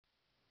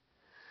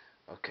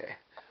Okay.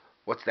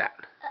 What's that?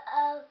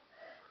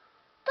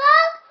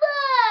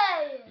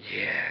 Puppy.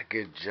 Yeah,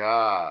 good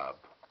job.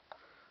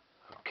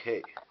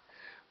 Okay.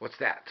 What's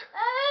that?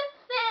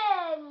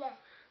 Elephant.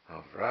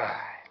 All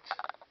right.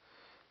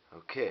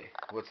 Okay.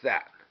 What's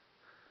that?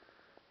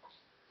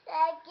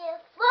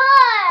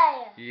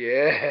 Dragonfly.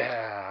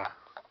 Yeah.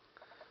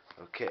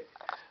 Okay.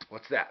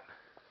 What's that?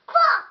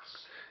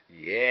 Fox.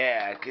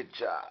 Yeah, good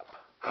job.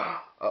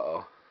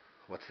 Uh-oh.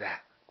 What's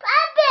that?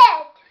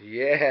 Rabbit.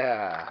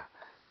 Yeah.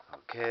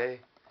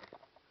 Okay.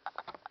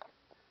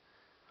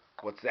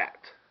 What's that?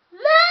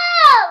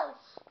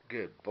 Mouse.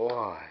 Good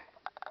boy.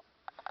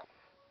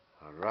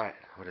 All right.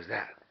 What is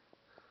that?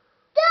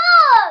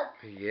 Dog.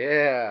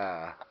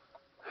 Yeah.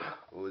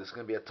 Ooh, this is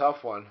going to be a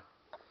tough one.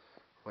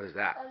 What is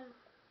that?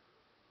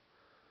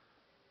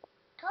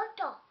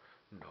 Turtle.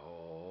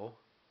 No.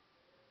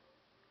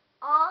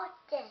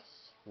 Ostrich.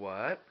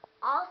 What?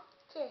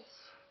 Ostrich.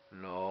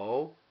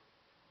 No.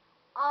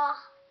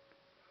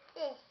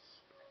 Ostrich.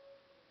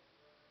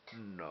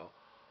 No.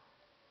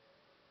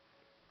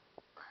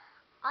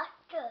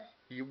 Otter.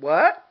 You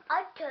what?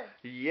 Otter.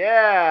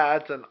 Yeah,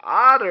 it's an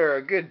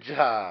otter. Good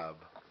job.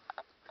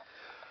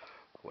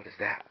 What is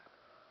that?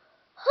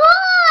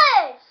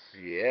 Horse.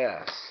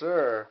 Yes,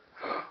 sir.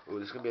 Ooh,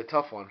 this is going to be a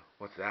tough one.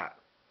 What's that?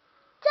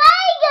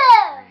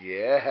 Tiger.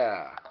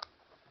 Yeah.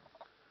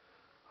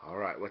 All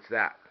right, what's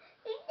that?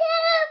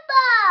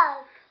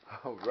 Ladybug.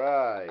 All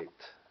right.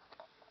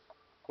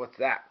 What's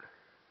that?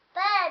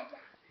 Bird.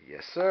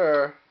 Yes,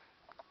 sir.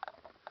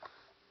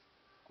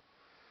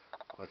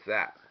 What's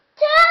that?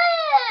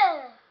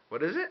 Terrier.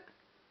 What is it?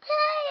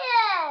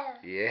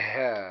 Terrier.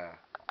 Yeah.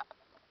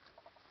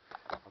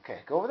 Okay,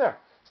 go over there.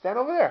 Stand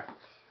over there.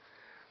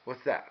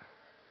 What's that?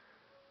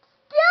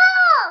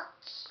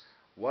 Ducks.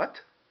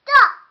 What?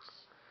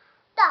 Ducks.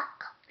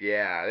 Duck.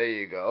 Yeah, there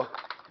you go.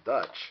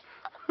 Dutch.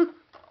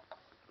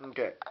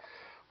 Okay.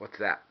 What's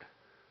that?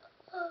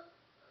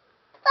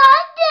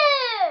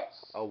 Spiders.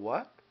 A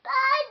what?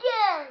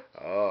 Spiders.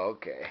 Oh,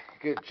 okay.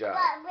 Good job.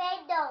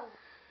 Window.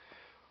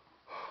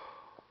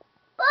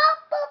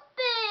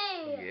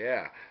 Bumblebee.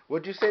 Yeah.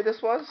 What'd you say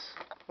this was?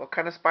 What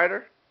kind of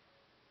spider?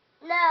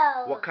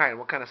 No. What kind?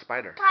 What kind of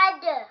spider?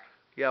 Tiger.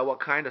 Yeah, what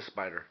kind of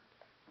spider?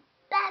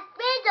 Black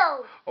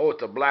widow. Oh,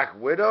 it's a black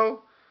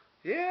widow?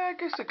 Yeah, I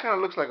guess it kind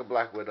of looks like a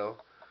black widow.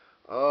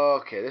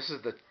 Okay, this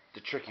is the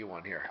tricky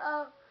one here.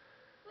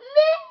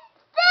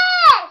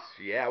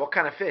 Fish. Yeah, what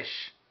kind of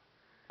fish?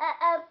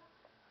 Fish.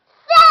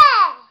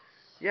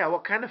 Yeah,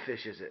 what kind of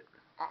fish is it?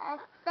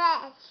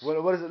 Fish.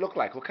 What does it look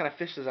like? What kind of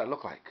fish does that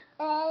look like?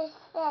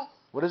 Fish.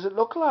 What does it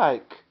look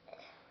like?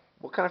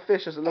 What kind of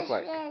fish does it look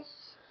like? Fish.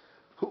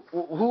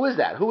 Who is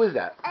that? Who is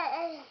that?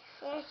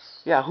 Fish.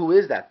 Yeah, who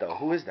is that though?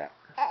 Who is that?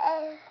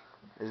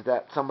 Is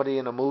that somebody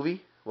in a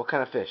movie? What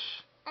kind of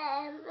fish?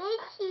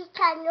 Mickey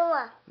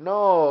Canoa.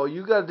 No,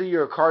 you gotta do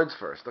your cards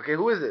first. Okay,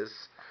 who is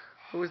this?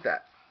 Who is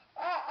that?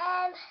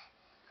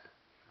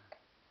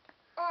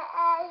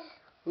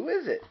 Who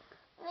is it?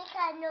 Mickey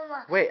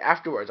Canoa. Wait,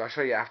 afterwards. I'll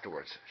show you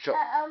afterwards. Show.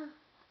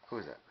 Who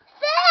is that?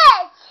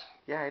 Fish.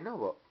 Yeah, I know,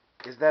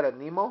 but is that a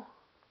Nemo?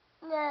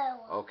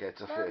 No. Okay,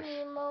 it's a No fish.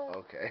 Nemo.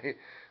 Okay.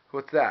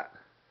 What's that?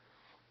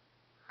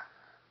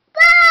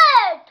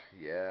 Bird.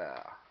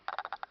 Yeah.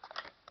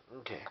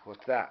 Okay,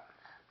 what's that?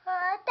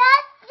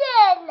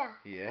 Dolphin.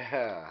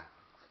 Yeah.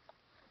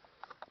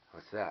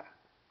 What's that?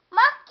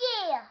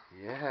 Monkey.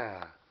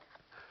 Yeah.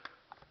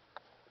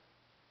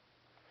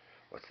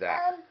 What's that?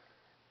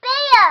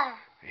 Bear.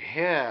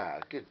 Yeah,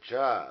 good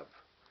job.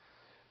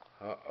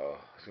 Uh-oh.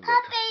 It's gonna be a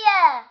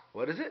Carpenter.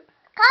 what is it?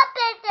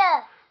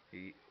 Carpenter.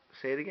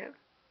 Say it again.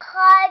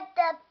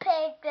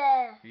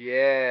 Carpenter.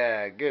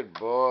 Yeah, good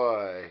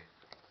boy.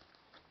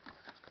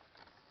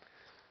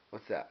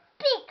 What's that?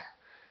 Pig.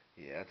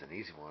 Yeah, that's an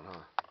easy one,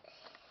 huh?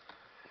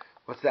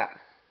 What's that?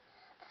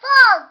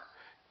 Frog.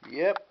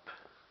 Yep.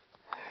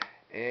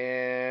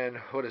 And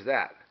what is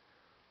that?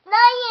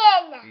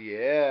 Lion.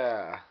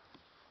 Yeah.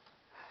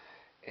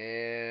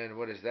 And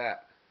what is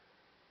that?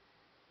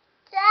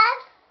 Jeff.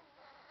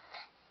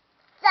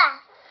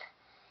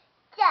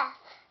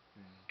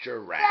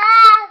 Giraffe.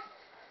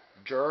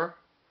 Jeff.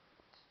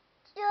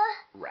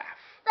 Giraffe.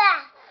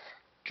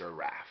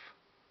 Giraffe.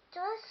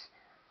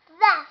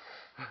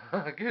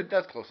 Jeff. Good,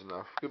 that's close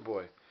enough. Good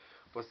boy.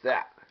 What's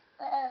that?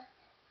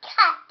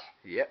 Cat.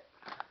 Yep.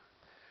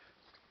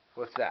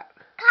 What's that?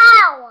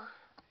 Cow.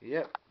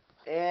 Yep.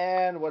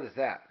 And what is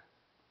that?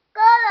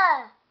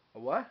 Girl. A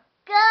what?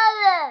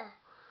 Girl.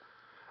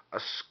 A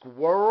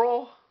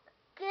squirrel?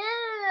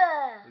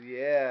 Girl.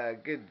 Yeah,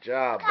 good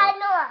job.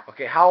 Canoa.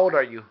 Okay, how old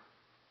are you?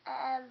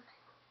 Um.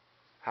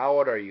 How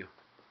old are you?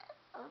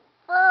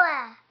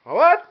 4.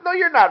 What? No,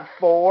 you're not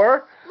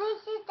 4.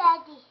 This is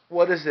Daddy.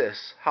 What is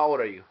this? How old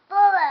are you? 4.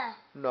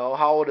 No,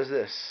 how old is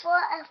this? 4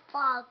 and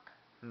frog.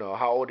 No,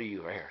 how old are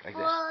you? Right here, like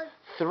this.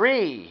 4.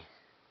 3.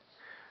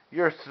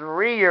 You're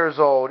 3 years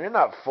old. You're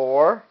not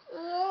 4.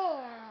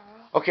 Yeah.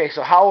 Okay,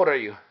 so how old are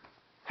you?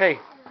 Hey,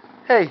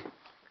 hey,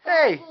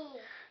 hey,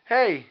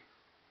 hey,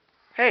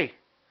 hey,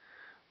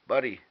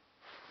 buddy.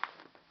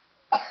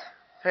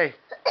 Hey,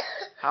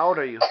 how old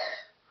are you?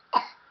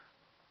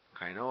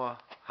 Kainoa,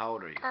 how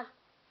old are you?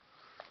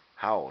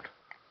 How old?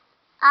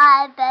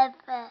 I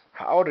baby.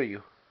 How old are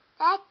you?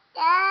 That's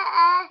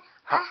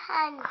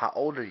How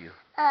old are you?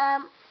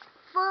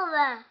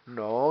 4.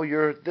 No,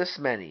 you're this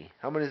many.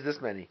 How many is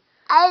this many?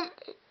 I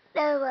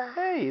never.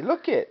 Hey,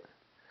 look it.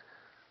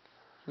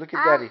 Look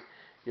at Daddy.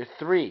 You're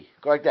 3.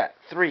 Go like that.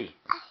 3.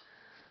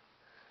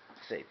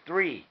 Say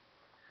 3.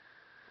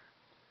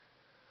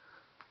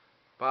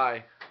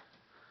 Bye.